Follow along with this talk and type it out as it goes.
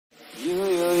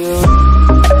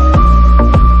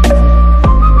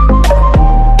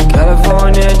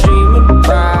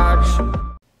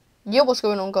what's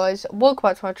going on, guys? Welcome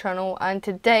back to my channel, and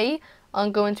today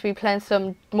I'm going to be playing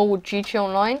some more GTA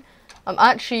Online. I'm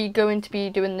actually going to be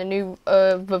doing the new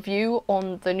review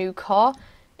on the new car.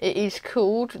 It is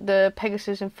called the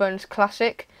Pegasus INFERNUS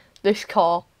Classic. This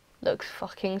car looks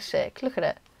fucking sick. Look at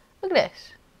it. Look at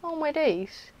this. Oh my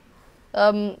days.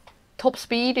 Top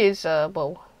speed is,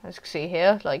 well, as you can see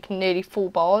here, like nearly 4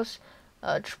 bars.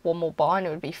 Just one more bar and it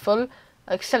would be full.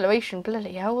 Acceleration,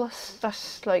 bloody hell,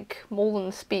 that's like more than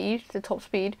the speed, the top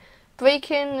speed.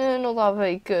 Braking, not that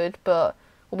very good, but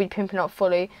we'll be pimping up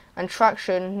fully. And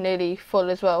traction, nearly full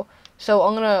as well. So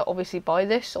I'm gonna obviously buy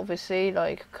this, obviously,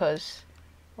 like, because,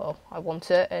 well, I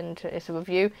want it and it's a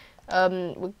review.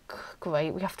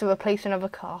 Great, we have to replace another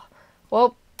car.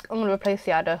 Well, I'm gonna replace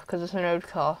the Adder because it's an old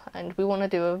car and we want to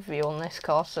do a review on this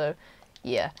car, so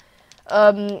yeah.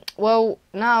 Well,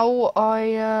 now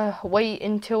I wait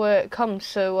until it comes,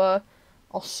 so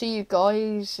I'll see you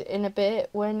guys in a bit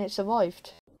when it's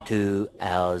arrived. 2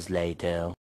 hours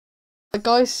later.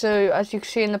 Guys, so as you can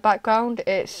see in the background,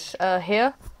 it's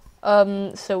here.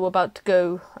 So we're about to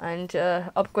go and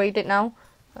upgrade it now.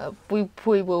 We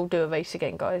will do a race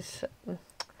again, guys.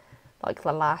 Like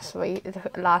the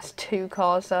last 2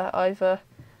 cars that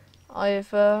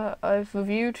I've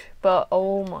reviewed, but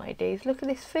oh my days, look at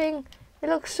this thing. It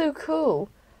looks so cool.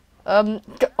 I'm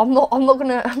not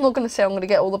gonna say I'm gonna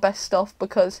get all the best stuff,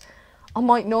 because I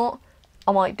might not,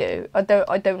 I might do. I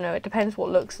don't know. It depends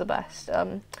what looks the best.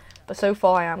 But so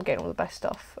far I am getting all the best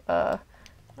stuff. I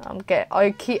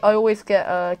always get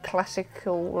a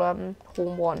classical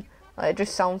Horn 1. It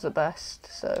just sounds the best.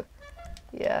 So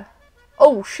yeah.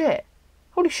 Oh shit!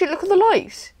 Holy shit! Look at the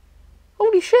lights.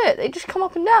 Holy shit! They just come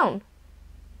up and down.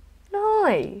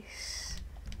 Nice.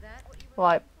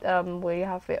 Right, we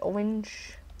have it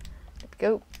orange. There we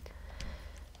go.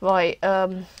 Right,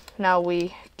 now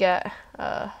we get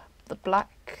the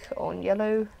black on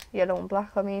yellow on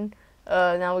black, I mean.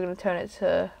 Now we're going to turn it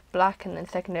to black, and then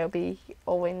secondary will be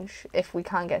orange, if we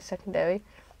can get secondary.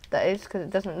 That is, because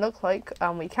it doesn't look like,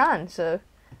 and we can, so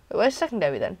where's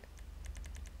secondary then?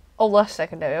 Oh, that's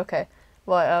secondary, okay.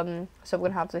 Right, so we're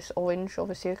going to have this orange,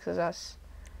 obviously, because that's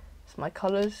my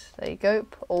colours. There you go.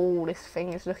 Oh, this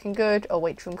thing is looking good. Oh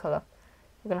wait, trim colour.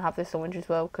 We're going to have this orange as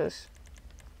well, because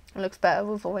it looks better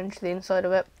with orange to the inside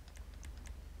of it.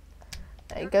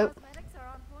 There you go.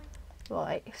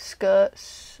 Right,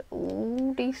 skirts.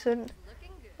 Ooh, decent.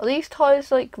 Are these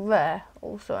tyres like rare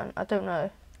also? I don't know.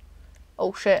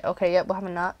 Oh shit, okay, yep, we're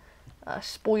having that.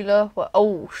 Spoiler. Well,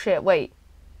 oh shit, wait.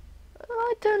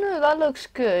 I don't know, that looks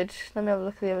good. Let me have a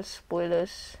look at the other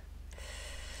spoilers.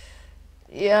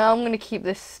 Yeah, I'm going to keep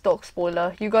this stock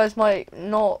spoiler. You guys might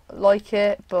not like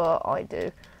it, but I do.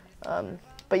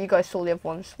 But you guys saw the other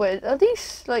ones. Wait, are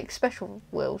these like special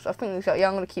wheels? I think these are. Yeah,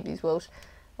 I'm going to keep these wheels.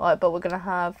 Right, but we're going to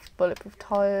have bulletproof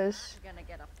tyres.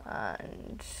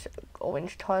 And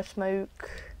orange tyre smoke.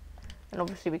 And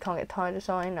obviously we can't get tyre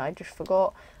design, I just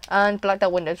forgot. And blacked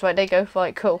out windows. Right, there you go.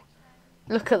 Right, cool.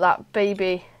 Look at that,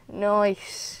 baby.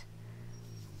 Nice.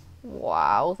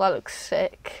 Wow, that looks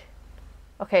sick.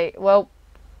 Okay, well,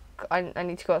 I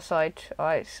need to go outside.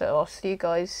 Alright, so I'll see you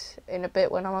guys in a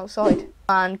bit when I'm outside.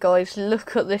 And guys,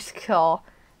 look at this car.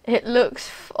 It looks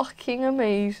fucking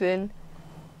amazing.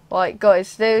 Right,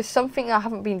 guys, there's something I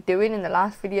haven't been doing in the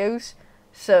last videos,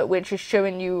 so which is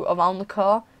showing you around the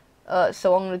car.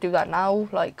 So I'm going to do that now,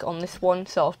 like on this one,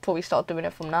 so I'll probably start doing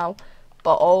it from now.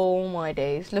 But oh my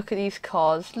days, look at these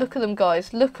cars. Look at them,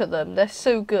 guys. Look at them. They're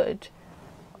so good.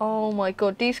 Oh my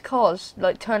god, these cars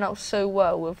like turn out so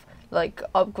well with like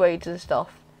upgrades and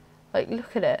stuff. Like,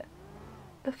 look at it.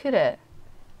 Look at it.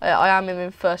 I am in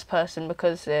first person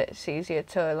because it's easier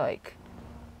to like,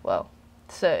 well,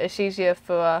 so it's easier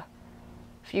for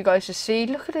you guys to see.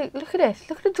 Look at it. Look at this.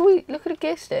 Look at the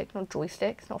gear stick. Not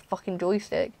joystick. It's not a fucking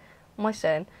joystick. What am I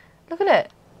saying? Look at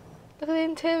it. Look at the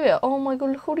interior. Oh my god,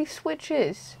 look at all these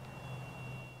switches.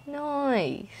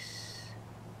 Nice.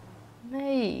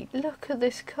 Mate, look at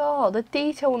this car. The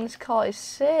detail on this car is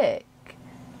sick.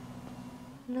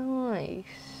 Nice.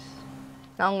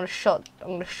 Now I'm gonna shut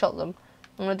them.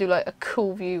 I'm gonna do like a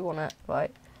cool view on it.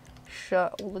 Right.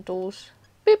 Shut all the doors.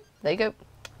 Beep. There you go.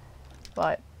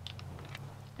 Right.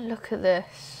 Look at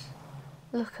this.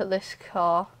 Look at this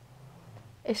car.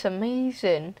 It's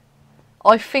amazing.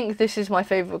 I think this is my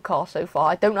favourite car so far.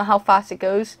 I don't know how fast it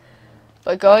goes,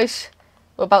 but guys,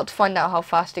 we're about to find out how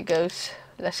fast it goes.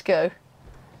 Let's go.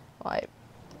 Right.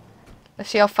 Let's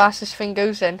see how fast this thing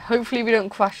goes then. Hopefully we don't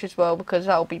crash as well, because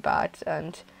that'll be bad,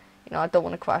 and you know, I don't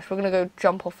want to crash. We're going to go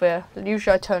jump off here.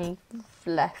 Usually I turn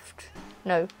left.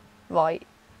 No, right.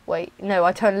 Wait, no,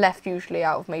 I turn left usually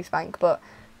out of Maze Bank, but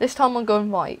this time I'm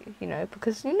going right, you know,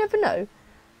 because you never know.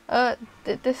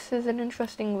 This is an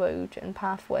interesting road and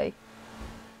pathway.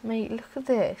 Mate, look at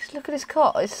this. Look at this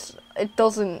car. It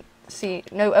doesn't see...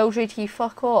 No, LJT,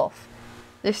 fuck off.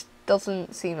 This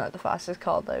doesn't seem like the fastest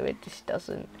car, though. It just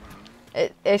doesn't.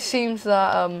 It seems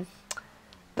that,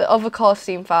 the other cars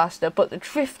seem faster, but the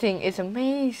drifting is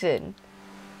amazing.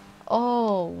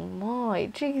 Oh, my.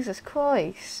 Jesus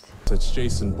Christ. It's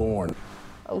Jason Bourne.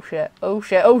 Oh, shit. Oh,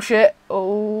 shit. Oh, shit.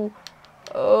 Oh...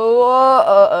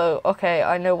 Oh, okay,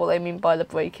 I know what they mean by the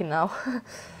braking now.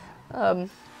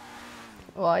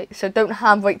 Right, so don't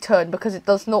handbrake turn because it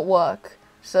does not work.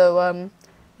 So,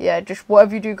 yeah, just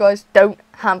whatever you do, guys, don't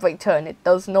handbrake turn. It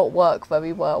does not work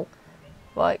very well.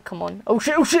 Right, come on. Oh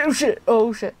shit, oh shit, oh shit,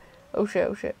 oh shit, oh shit,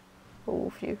 oh shit.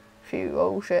 Oh, phew,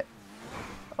 oh shit.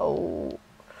 Oh,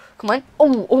 come on.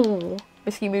 Oh,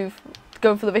 risky move.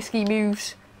 Going for the risky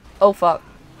moves. Oh, fuck.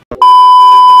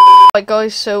 Right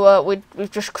guys, so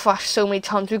we've just crashed so many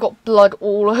times. We've got blood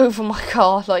all over my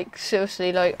car. Like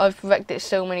seriously, like I've wrecked it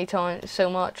so many times, so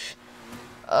much.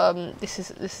 This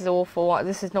is awful.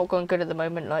 This is not going good at the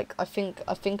moment. Like I think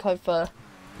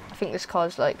this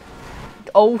car's like,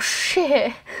 oh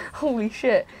shit, holy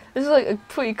shit. This is like a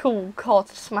pretty cool car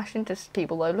to smash into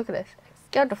people though. Look at this.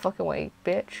 Get out the fucking way,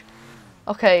 bitch.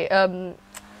 Okay,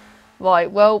 right.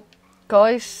 Well,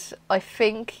 guys, I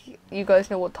think you guys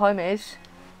know what time it is.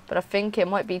 But I think it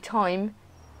might be time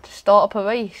to start up a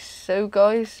race. So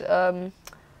guys,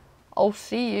 I'll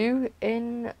see you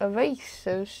in a race.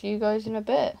 So see you guys in a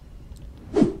bit.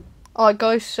 Alright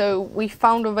guys, so we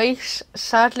found a race.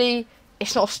 Sadly,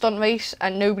 it's not a stunt race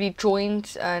and nobody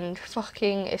joined and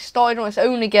fucking it started on its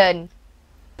own again.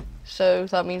 So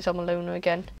that means I'm a loner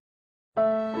again.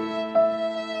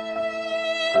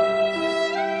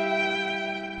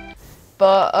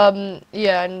 But,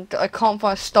 yeah, and I can't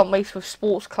find a stunt race with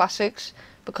sports classics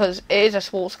because it is a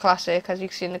sports classic, as you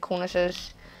can see in the corner it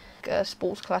says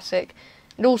sports classic.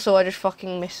 And also I just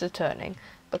fucking missed the turning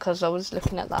because I was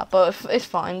looking at that, but it's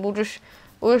fine.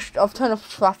 I've turned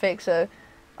off traffic so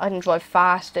I can drive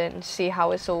fast and see how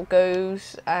it all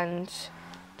goes. And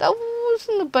that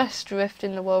wasn't the best drift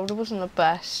in the world. It wasn't the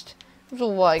best. It was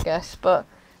alright, I guess, but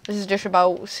this is just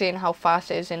about seeing how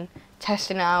fast it is and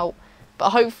testing it out.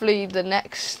 But hopefully the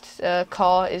next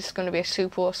car is going to be a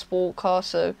super sport car,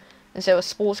 so instead of a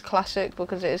sports classic,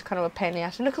 because it is kind of a pain in the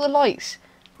ass. And look at the lights,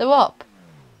 they're up.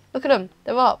 Look at them,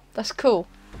 they're up. That's cool.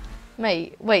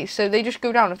 Mate, wait, so they just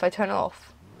go down if I turn it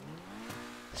off?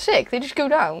 Sick, they just go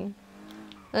down.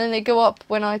 And then they go up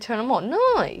when I turn them on.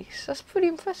 Nice, that's pretty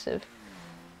impressive.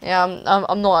 Yeah,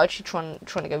 I'm not actually trying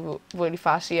to go really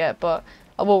fast yet, but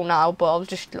I will now. But I was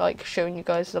just like showing you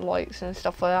guys the lights and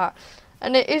stuff like that.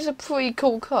 And it is a pretty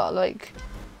cool car. Like,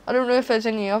 I don't know if there's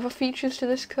any other features to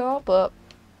this car, but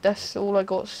that's all I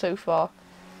got so far.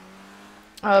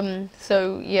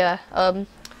 So yeah,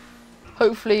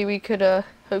 hopefully we can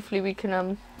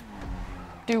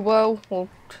do well. Well,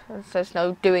 there's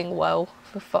no doing well,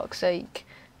 for fuck's sake.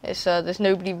 It's there's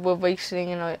nobody we're racing,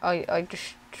 and I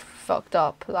just fucked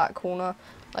up that corner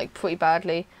like pretty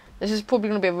badly. This is probably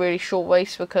gonna be a really short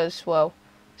race because, well,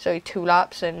 it's only 2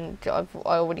 laps, and I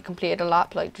already completed a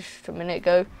lap like just a minute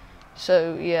ago.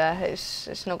 So yeah,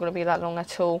 it's not gonna be that long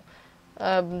at all.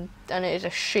 And it is a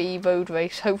shitty road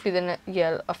race. Hopefully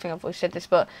yeah, I think I've already said this,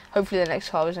 but hopefully the next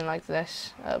car isn't like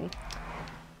this.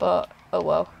 But oh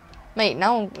well, mate.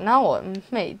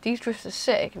 Mate, these drifts are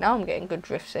sick. Now I'm getting good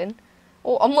drifts in.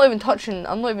 Oh, I'm not even touching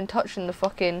the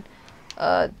fucking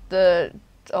what do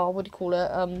you call it?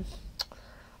 I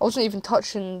wasn't even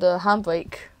touching the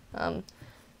handbrake.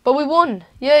 But we won!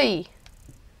 Yay!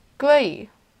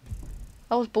 Great.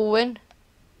 That was boring.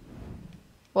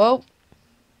 Well,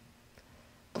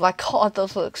 but that car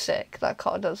does look sick. That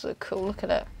car does look cool. Look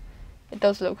at it. It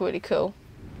does look really cool.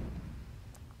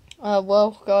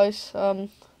 Well, guys, I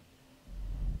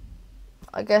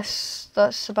guess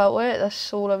that's about it.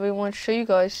 That's all I really wanted to show you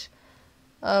guys.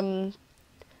 Because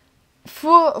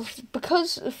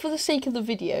for the sake of the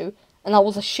video, and that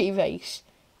was a shitty race,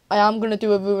 I am going to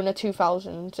do a Ruiner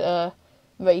 2000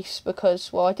 race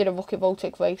because, well, I did a Rocket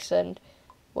Voltic race and,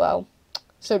 well,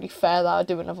 it's only fair that I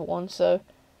do another one. So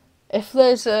if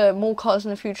there's more cars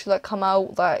in the future that come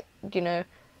out that, you know,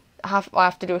 I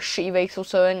have to do a shitty race or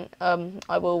so, and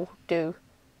I will do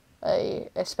a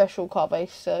special car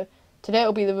race. So today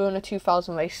it'll be the Ruiner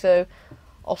 2000 race. So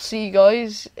I'll see you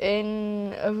guys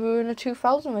in a Ruiner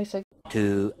 2000 race.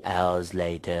 2 hours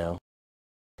later.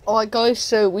 Alright guys,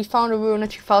 so we found a Ruiner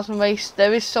 2000 race.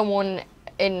 There is someone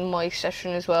in my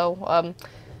session as well.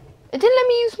 It didn't let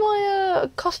me use my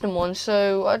custom one,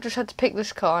 so I just had to pick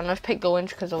this car, and I've picked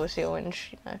orange because obviously orange,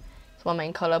 you know, It's my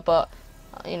main colour, but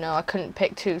you know, I couldn't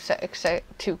pick two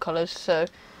colours, so.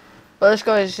 But this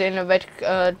guy's in a red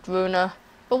Runa.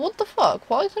 But what the fuck?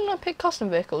 Why didn't I pick custom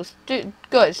vehicles?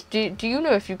 Guys, do you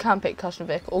know if you can pick custom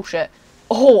vehicles? Oh shit.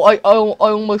 Oh, I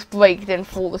almost braked and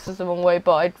thought this was the wrong way,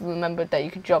 but I remembered that you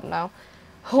could jump now.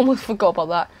 I almost forgot about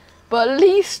that. But at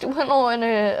least we're not in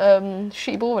a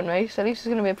shitty boring race. At least it's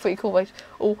gonna be a pretty cool race.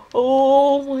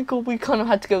 Oh my god, we kind of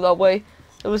had to go that way.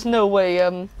 There was no way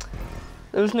that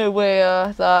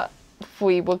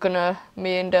we were gonna,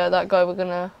 me and that guy were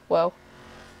gonna, well,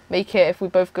 make it if we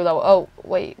both go that way. Oh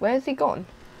wait, where's he gone?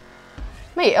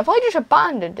 Mate, have I just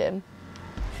abandoned him?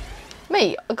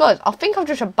 Mate, guys, I think I've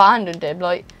just abandoned him.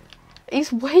 Like,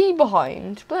 he's way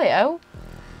behind. Bloody hell.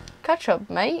 Catch up,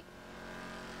 mate.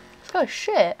 This guy's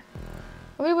shit.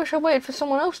 I really wish I waited for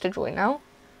someone else to join now.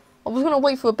 I was going to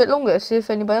wait for a bit longer to see if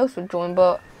anybody else would join,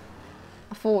 but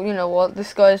I thought, you know what,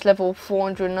 this guy's level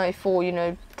 494, you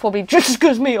know, probably just as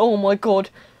good as me. Oh my god.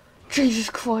 Jesus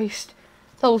Christ.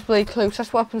 That was really close.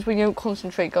 That's what happens when you don't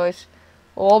concentrate, guys.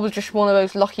 Well, I was just one of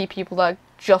those lucky people that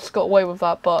just got away with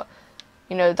that, but,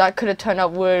 you know, that could have turned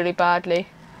out really badly.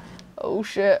 Oh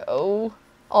shit, oh,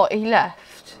 he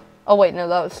left. Oh wait, no,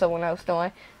 that was someone else, don't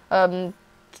I? I'm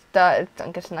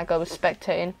guessing that guy was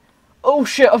spectating. Oh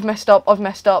shit, I've messed up.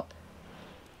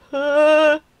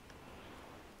 No!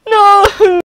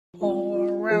 All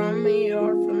around me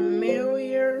are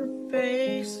familiar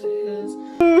faces.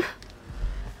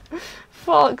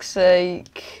 Fuck's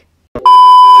sake.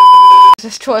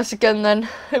 Let's try this again then.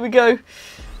 Here we go.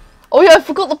 Oh yeah, I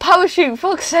forgot the parachute.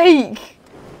 Fuck's sake.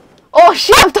 Oh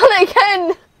shit, I've done it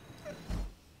again.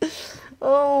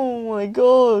 Oh my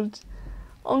god.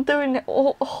 I'm doing it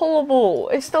horrible.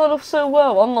 It started off so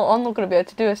well. I'm not gonna be able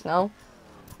to do this now.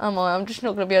 Am I? I'm just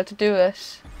not gonna be able to do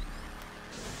this.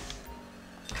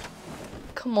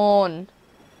 Come on.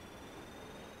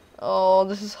 Oh,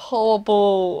 this is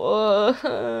horrible.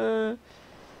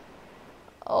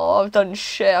 Oh, I've done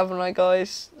shit, haven't I,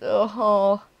 guys?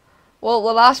 Oh. Well,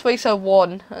 the last race I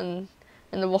won, and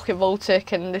in the Rocket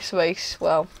Voltic, and this race,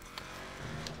 well,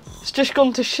 it's just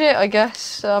gone to shit, I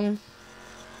guess.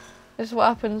 This is what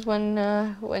happens when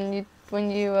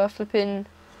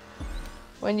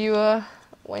you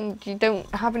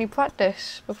don't have any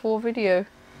practice before a video.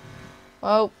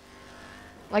 Well,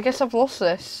 I guess I've lost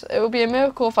this. It would be a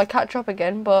miracle if I catch up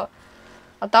again, but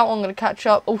I doubt I'm gonna catch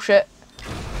up. Oh shit.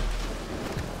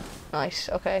 Nice,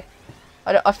 okay.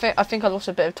 I think I lost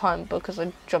a bit of time because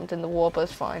I jumped in the water, but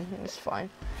it's fine. It's fine.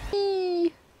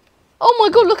 Eee. Oh my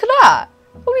god, look at that!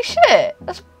 Holy shit!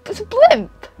 It's a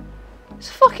blimp! It's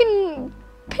a fucking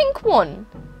pink one!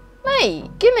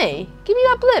 Mate, gimme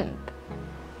that blimp!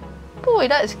 Boy,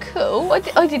 that is cool.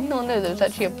 I did not know there was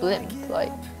actually a blimp.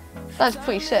 Like, that's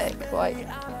pretty sick. Right,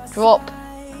 drop.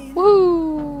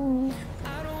 Woo!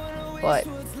 Right,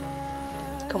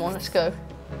 come on, let's go.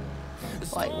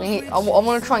 Like, I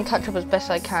want to try and catch up as best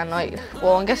I can. Like,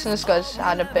 well, I'm guessing this guy's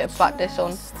had a bit of practice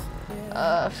on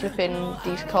flipping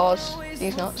these cars,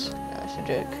 these nuts. No, it's a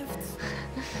joke.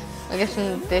 I'm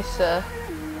guessing this.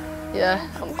 Yeah,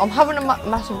 I'm having a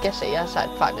massive guess that he has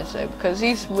had practice though, because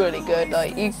he's really good.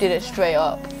 Like, he did it straight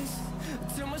up.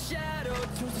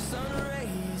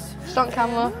 Stunt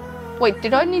camera. Wait,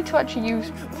 did I need to actually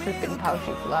use flipping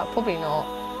parachute for that? Probably not.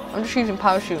 I'm just using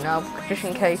parachute now, just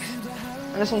in case.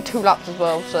 And it's on 2 laps as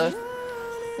well, so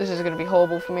this is going to be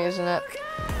horrible for me, isn't it?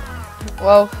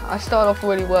 Well, I started off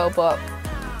really well, but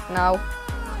now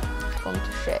it's gone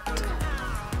to shit.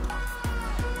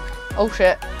 Oh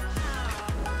shit.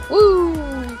 Woo!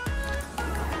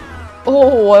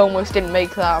 Oh, I almost didn't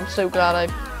make that. I'm so glad I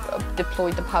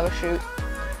deployed the parachute.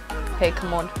 Okay,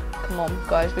 come on,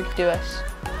 guys, we can do this.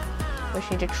 We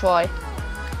just need to try.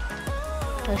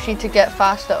 We just need to get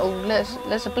faster. Oh,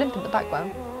 there's a blimp in the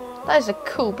background. That is a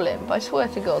cool blimp, I swear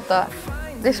to god.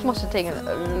 This must have taken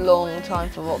a long time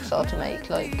for Rockstar to make.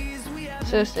 Like,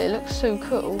 seriously, it looks so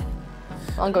cool.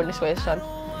 I'm going this way this time.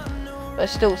 But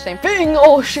it's still the same thing.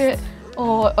 Oh shit!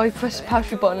 Oh, I pressed the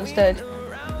parachute button instead.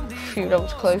 Phew, that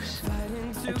was close.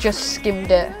 I just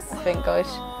skimmed it, I think, guys.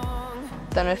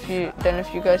 Don't know if you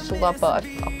guys saw that, but I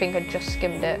think I just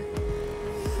skimmed it.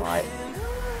 Right.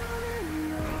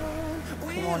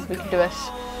 Come on, we can do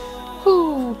this.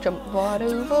 Whoo, jump right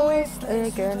over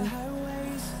again.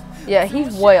 Yeah,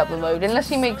 he's way up the road. Unless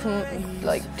he makes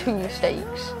like 2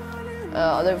 mistakes,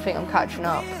 I don't think I'm catching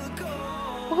up.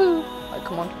 Woohoo! Right,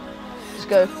 come on, let's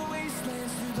go.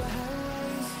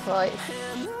 Right,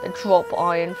 a drop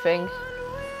iron thing.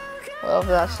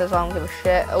 Whatever that says, I don't give a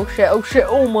shit. Oh shit! Oh shit!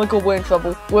 Oh my god, we're in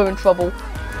trouble. We're in trouble.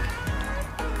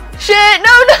 Shit!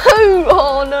 No! No!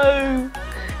 Oh no!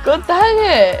 God dang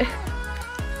it!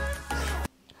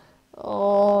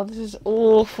 Oh, this is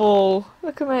awful.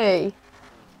 Look at me.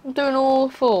 I'm doing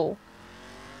awful.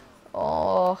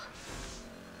 Oh.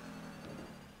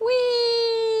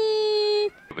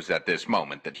 Whee! It was at this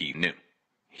moment that he knew.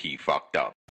 He fucked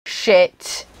up.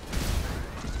 Shit.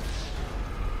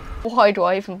 Why do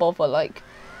I even bother? Like,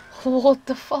 what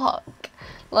the fuck?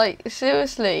 Like,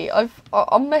 seriously,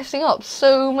 I'm messing up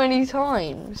so many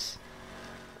times.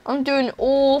 I'm doing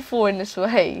awful in this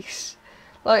race.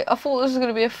 Like, I thought this was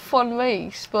gonna be a fun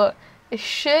race, but it's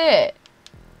shit.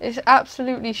 It's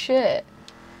absolutely shit.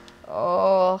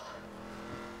 Oh,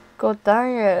 god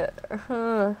dang it.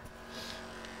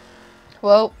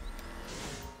 Well,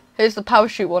 here's the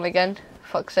parachute one again.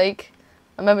 Fuck's sake.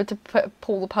 I remember to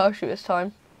pull the parachute this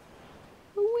time.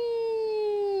 Whee!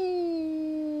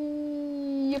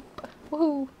 Yep.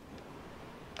 Woohoo!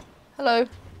 Hello.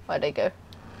 Right, there you go.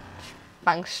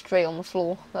 Bang straight on the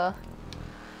floor there.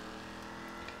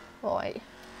 Right.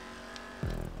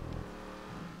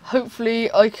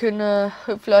 Hopefully I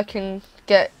can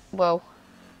get, well,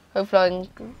 hopefully I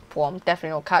can, well, I'm definitely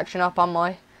not catching up, am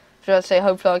I? Should I say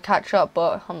hopefully I'll catch up,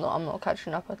 but I'm not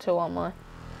catching up at all, am I?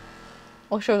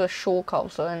 I'll show the shortcut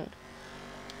or something.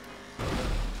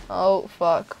 Oh,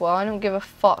 fuck. Well, I don't give a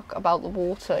fuck about the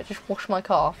water. Just wash my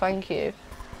car, thank you.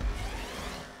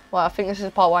 Well, I think this is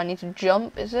the part where I need to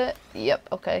jump, is it? Yep,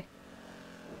 okay.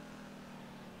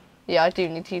 Yeah, I do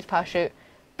need to use parachute.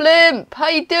 Blimp, how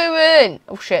you doing?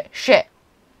 Oh, shit, shit.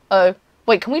 Oh,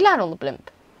 wait, can we land on the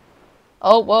blimp?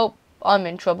 Oh, well, I'm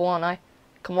in trouble, aren't I?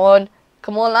 Come on,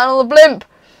 land on the blimp.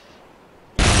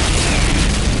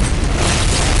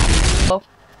 Well,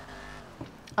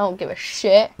 I don't give a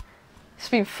shit. It's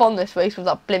been fun this race with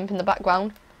that blimp in the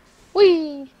background.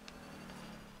 Whee!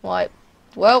 Right,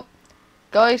 well,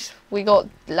 guys, we got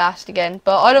last again,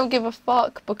 but I don't give a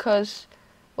fuck because,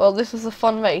 well, this was a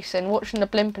fun race and watching the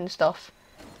blimp and stuff.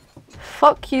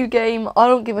 Fuck you, game. I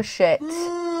don't give a shit.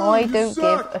 I don't give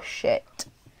a shit.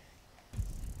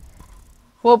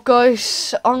 Well,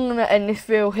 guys, I'm going to end this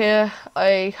video here.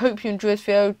 I hope you enjoyed this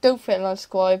video. Don't forget to like and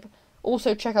subscribe.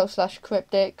 Also, check out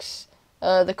 /cryptics,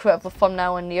 the creator of the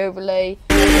thumbnail and the overlay.